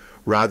eyes,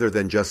 rather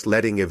than just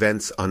letting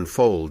events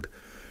unfold,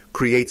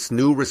 creates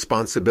new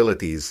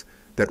responsibilities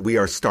that we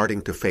are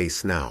starting to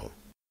face now.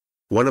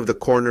 One of the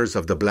corners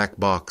of the black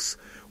box,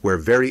 where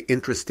very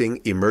interesting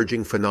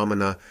emerging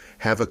phenomena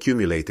have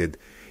accumulated,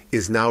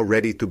 is now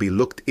ready to be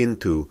looked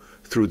into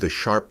through the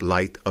sharp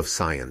light of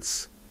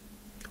science.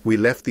 We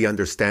left the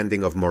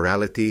understanding of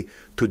morality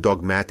to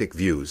dogmatic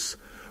views,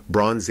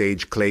 Bronze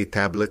Age clay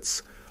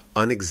tablets,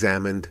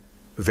 unexamined,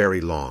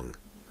 very long.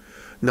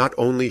 Not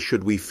only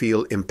should we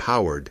feel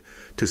empowered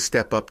to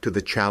step up to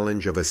the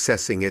challenge of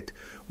assessing it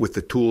with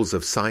the tools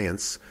of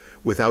science,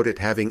 without it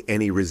having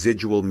any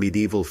residual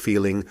medieval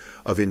feeling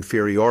of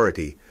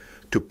inferiority,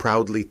 to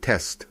proudly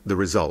test the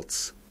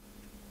results.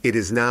 It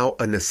is now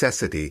a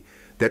necessity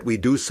that we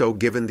do so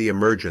given the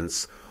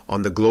emergence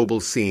on the global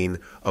scene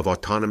of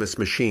autonomous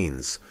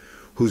machines,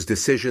 whose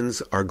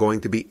decisions are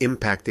going to be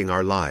impacting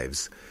our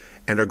lives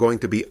and are going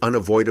to be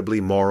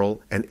unavoidably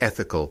moral and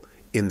ethical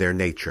in their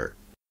nature.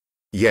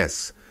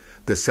 Yes,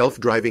 the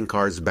self-driving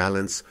car's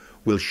balance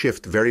will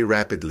shift very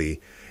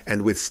rapidly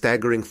and with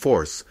staggering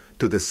force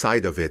to the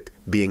side of it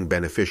being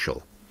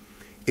beneficial.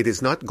 It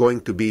is not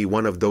going to be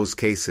one of those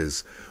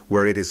cases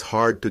where it is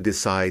hard to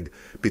decide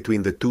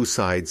between the two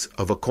sides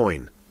of a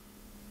coin.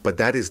 But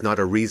that is not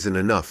a reason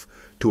enough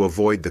to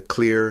avoid the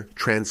clear,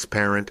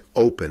 transparent,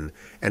 open,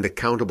 and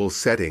accountable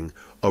setting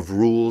of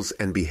rules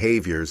and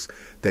behaviors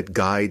that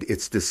guide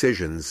its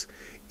decisions,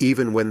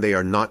 even when they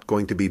are not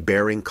going to be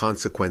bearing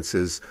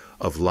consequences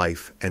of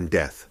life and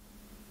death.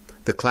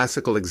 The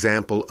classical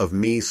example of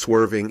me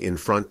swerving in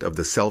front of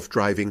the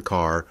self-driving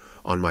car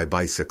on my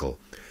bicycle,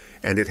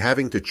 and it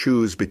having to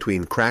choose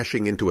between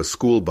crashing into a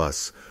school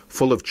bus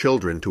full of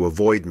children to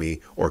avoid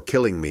me or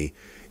killing me,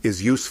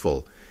 is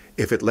useful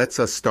if it lets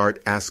us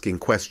start asking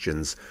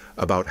questions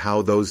about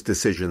how those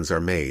decisions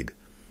are made.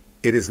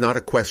 It is not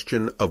a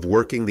question of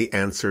working the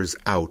answers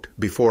out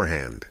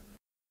beforehand.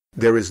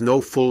 There is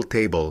no full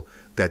table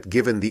that,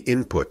 given the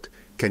input,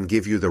 can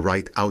give you the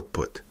right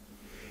output.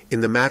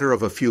 In the matter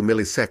of a few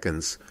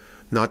milliseconds,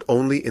 not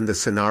only in the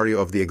scenario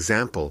of the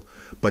example,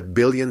 but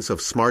billions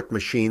of smart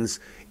machines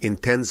in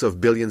tens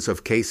of billions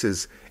of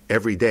cases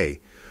every day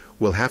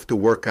will have to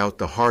work out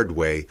the hard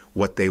way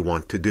what they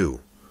want to do.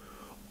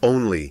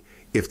 Only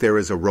if there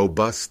is a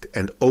robust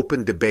and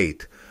open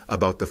debate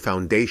about the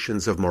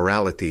foundations of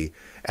morality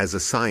as a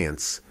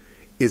science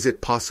is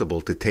it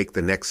possible to take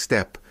the next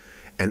step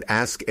and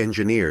ask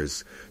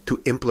engineers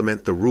to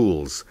implement the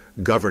rules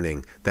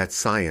governing that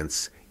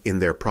science in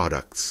their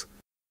products.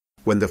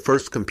 When the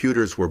first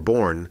computers were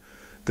born,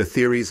 the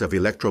theories of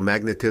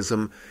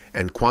electromagnetism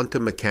and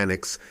quantum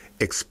mechanics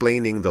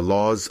explaining the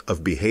laws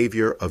of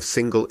behavior of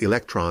single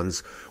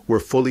electrons were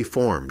fully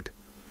formed.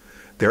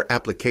 Their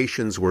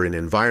applications were in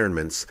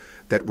environments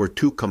that were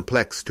too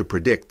complex to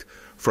predict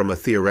from a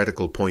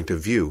theoretical point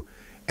of view,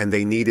 and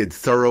they needed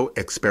thorough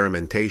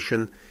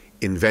experimentation,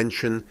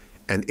 invention,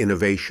 and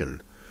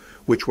innovation,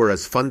 which were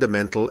as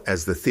fundamental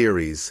as the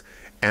theories,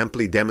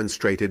 amply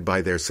demonstrated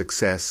by their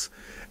success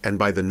and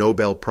by the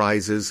Nobel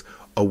Prizes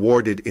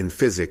awarded in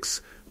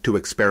physics to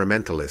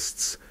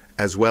experimentalists,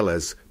 as well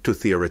as to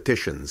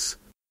theoreticians.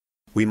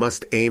 We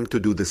must aim to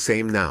do the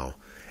same now,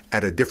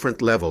 at a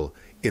different level,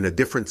 in a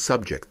different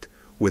subject,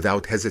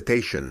 without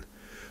hesitation,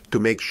 to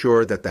make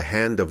sure that the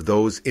hand of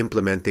those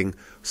implementing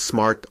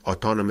smart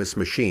autonomous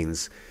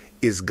machines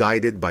is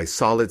guided by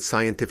solid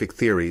scientific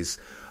theories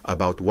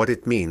about what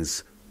it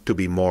means to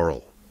be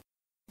moral.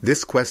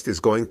 This quest is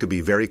going to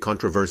be very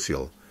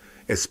controversial,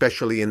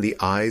 especially in the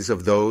eyes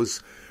of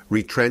those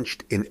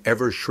retrenched in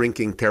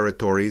ever-shrinking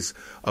territories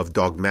of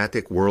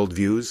dogmatic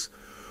worldviews,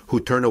 who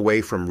turn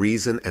away from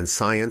reason and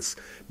science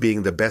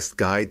being the best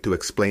guide to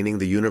explaining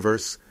the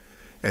universe,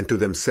 and to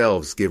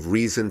themselves give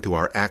reason to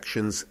our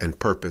actions and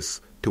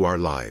purpose to our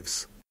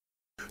lives.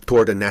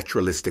 Toward a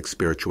naturalistic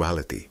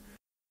spirituality.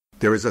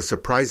 There is a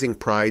surprising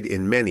pride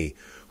in many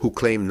who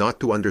claim not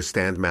to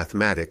understand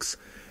mathematics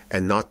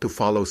and not to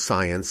follow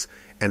science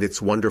and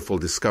its wonderful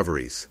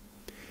discoveries.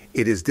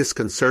 It is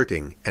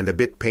disconcerting and a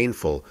bit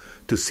painful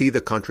to see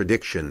the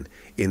contradiction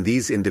in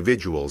these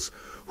individuals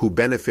who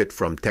benefit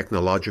from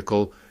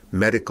technological,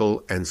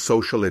 medical, and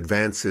social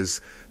advances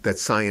that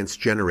science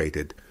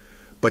generated,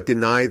 but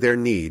deny their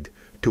need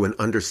to an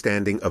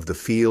understanding of the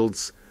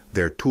fields,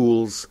 their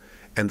tools,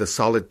 and the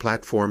solid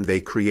platform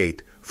they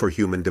create for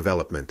human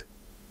development.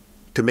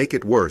 To make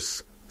it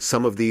worse,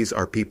 some of these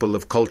are people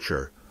of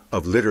culture,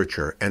 of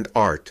literature, and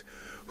art,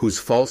 whose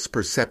false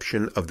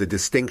perception of the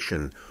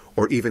distinction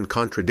or even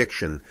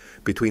contradiction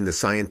between the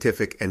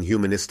scientific and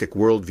humanistic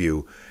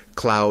worldview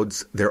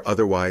clouds their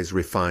otherwise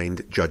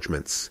refined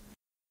judgments.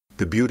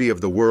 The beauty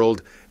of the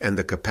world and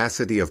the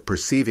capacity of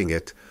perceiving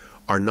it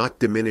are not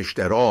diminished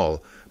at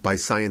all by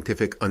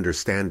scientific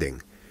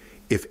understanding.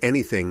 If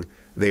anything,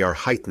 they are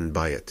heightened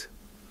by it.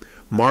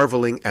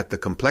 Marveling at the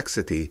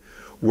complexity,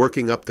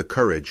 working up the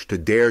courage to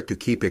dare to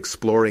keep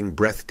exploring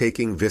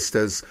breathtaking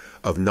vistas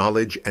of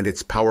knowledge and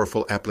its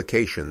powerful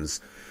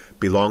applications,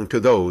 belong to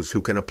those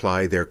who can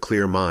apply their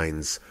clear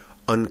minds,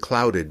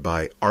 unclouded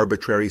by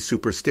arbitrary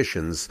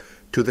superstitions,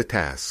 to the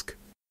task.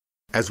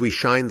 As we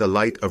shine the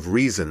light of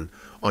reason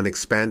on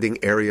expanding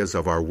areas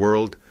of our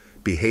world,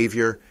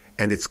 behavior,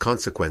 and its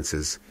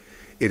consequences,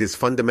 it is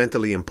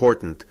fundamentally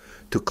important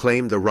to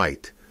claim the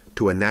right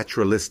to a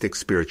naturalistic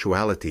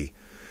spirituality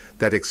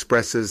that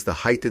expresses the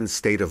heightened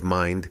state of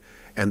mind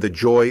and the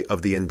joy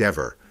of the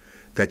endeavor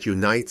that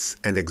unites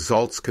and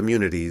exalts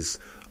communities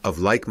of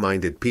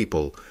like-minded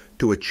people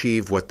to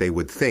achieve what they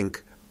would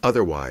think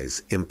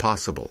otherwise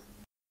impossible.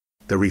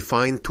 The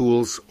refined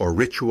tools or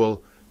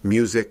ritual,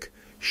 music,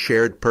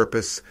 shared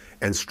purpose,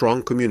 and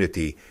strong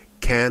community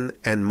can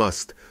and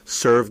must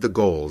serve the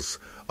goals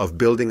of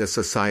building a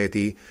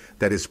society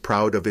that is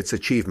proud of its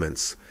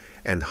achievements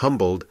and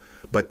humbled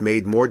but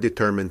made more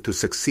determined to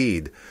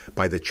succeed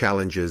by the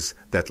challenges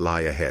that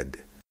lie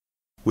ahead.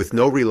 With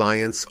no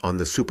reliance on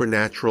the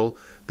supernatural,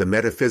 the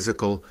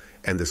metaphysical,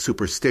 and the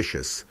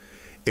superstitious,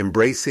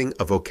 embracing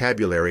a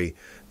vocabulary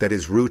that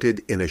is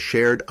rooted in a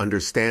shared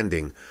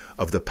understanding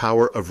of the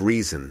power of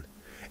reason,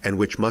 and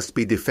which must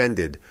be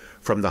defended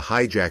from the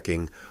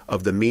hijacking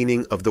of the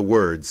meaning of the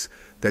words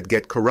that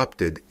get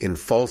corrupted in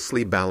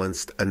falsely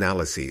balanced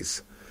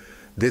analyses.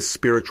 This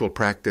spiritual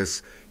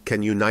practice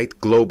can unite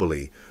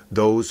globally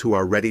those who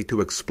are ready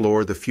to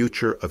explore the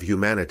future of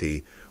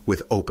humanity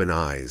with open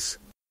eyes.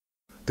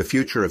 The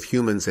future of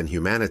humans and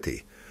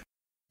humanity.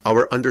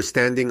 Our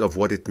understanding of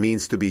what it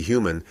means to be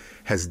human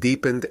has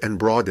deepened and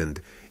broadened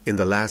in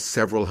the last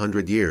several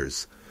hundred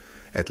years.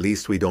 At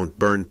least we don't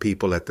burn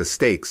people at the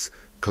stakes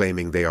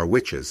claiming they are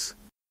witches.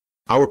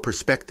 Our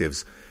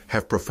perspectives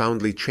have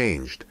profoundly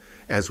changed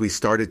as we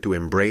started to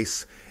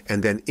embrace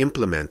and then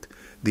implement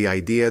the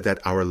idea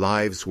that our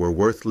lives were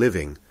worth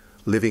living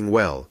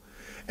well,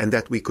 and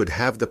that we could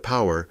have the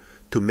power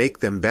to make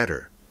them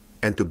better,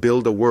 and to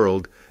build a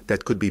world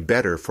that could be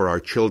better for our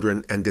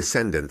children and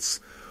descendants,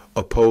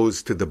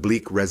 opposed to the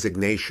bleak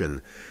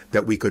resignation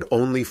that we could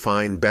only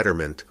find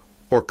betterment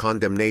or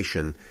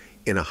condemnation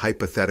in a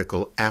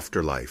hypothetical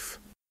afterlife.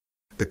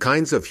 The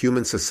kinds of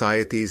human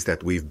societies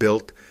that we've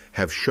built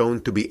have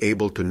shown to be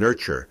able to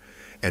nurture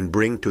and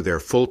bring to their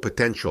full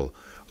potential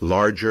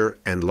larger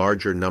and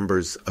larger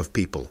numbers of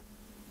people.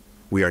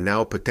 We are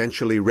now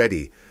potentially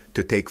ready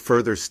to take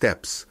further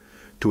steps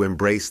to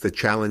embrace the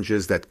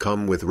challenges that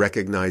come with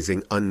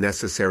recognizing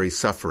unnecessary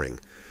suffering,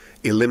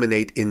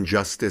 eliminate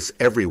injustice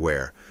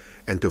everywhere,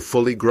 and to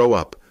fully grow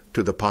up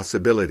to the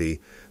possibility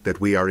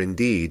that we are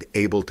indeed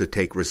able to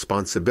take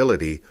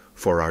responsibility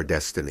for our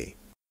destiny.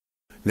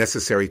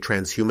 Necessary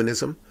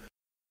transhumanism?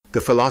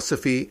 The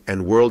philosophy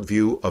and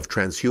worldview of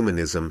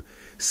transhumanism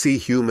see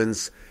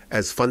humans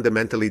as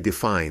fundamentally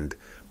defined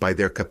by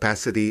their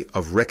capacity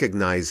of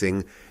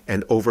recognizing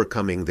and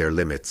overcoming their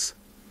limits.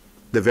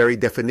 The very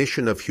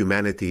definition of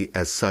humanity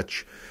as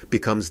such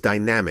becomes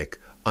dynamic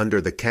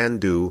under the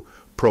can-do,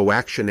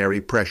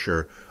 proactionary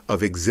pressure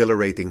of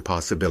exhilarating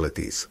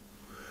possibilities.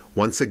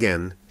 Once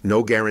again,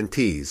 no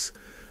guarantees,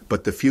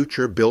 but the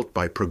future built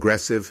by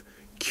progressive,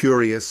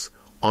 curious,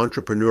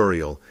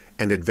 entrepreneurial,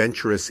 and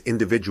adventurous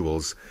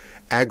individuals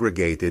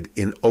aggregated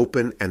in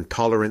open and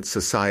tolerant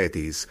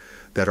societies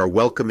that are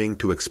welcoming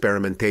to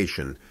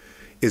experimentation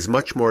is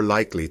much more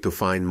likely to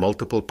find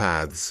multiple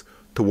paths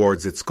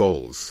towards its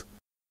goals.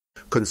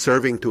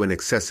 Conserving to an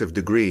excessive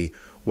degree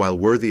while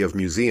worthy of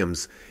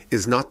museums,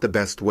 is not the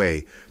best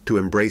way to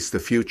embrace the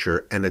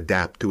future and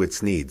adapt to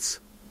its needs.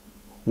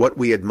 What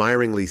we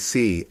admiringly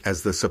see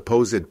as the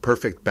supposed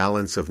perfect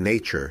balance of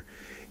nature,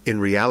 in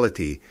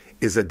reality,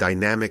 is a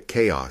dynamic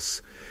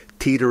chaos,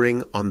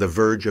 teetering on the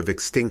verge of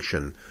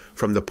extinction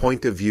from the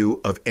point of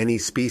view of any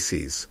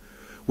species,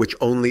 which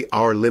only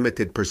our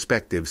limited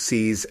perspective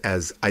sees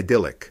as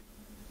idyllic.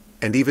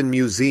 And even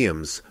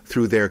museums,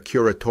 through their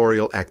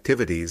curatorial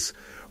activities,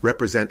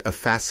 represent a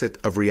facet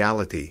of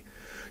reality,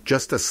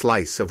 just a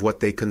slice of what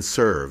they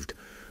conserved,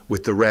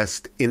 with the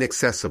rest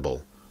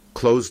inaccessible,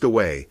 closed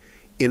away,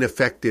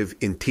 ineffective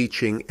in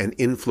teaching and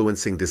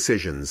influencing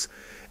decisions,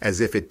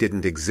 as if it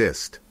didn't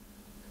exist.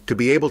 To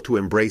be able to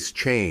embrace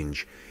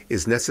change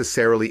is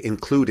necessarily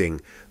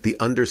including the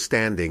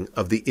understanding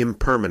of the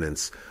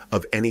impermanence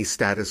of any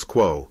status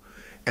quo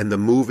and the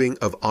moving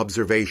of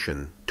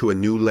observation to a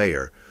new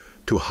layer,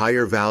 to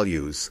higher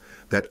values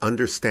that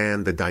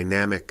understand the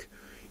dynamic,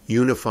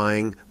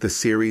 unifying the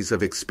series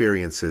of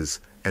experiences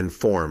and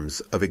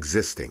forms of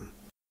existing.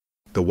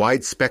 The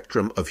wide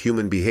spectrum of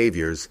human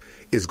behaviors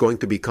is going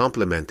to be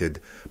complemented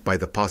by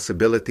the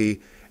possibility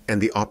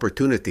and the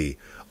opportunity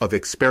of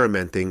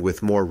experimenting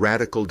with more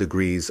radical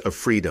degrees of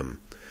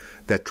freedom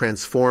that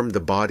transform the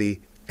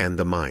body and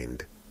the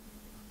mind.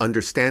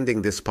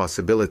 Understanding this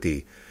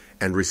possibility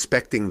and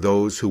respecting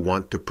those who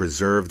want to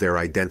preserve their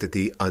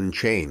identity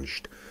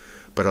unchanged,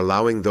 but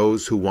allowing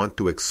those who want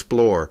to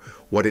explore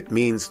what it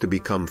means to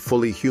become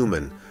fully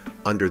human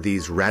under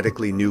these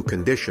radically new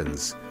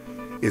conditions,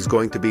 is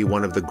going to be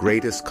one of the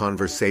greatest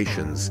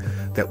conversations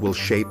that will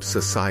shape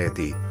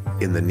society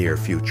in the near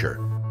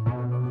future.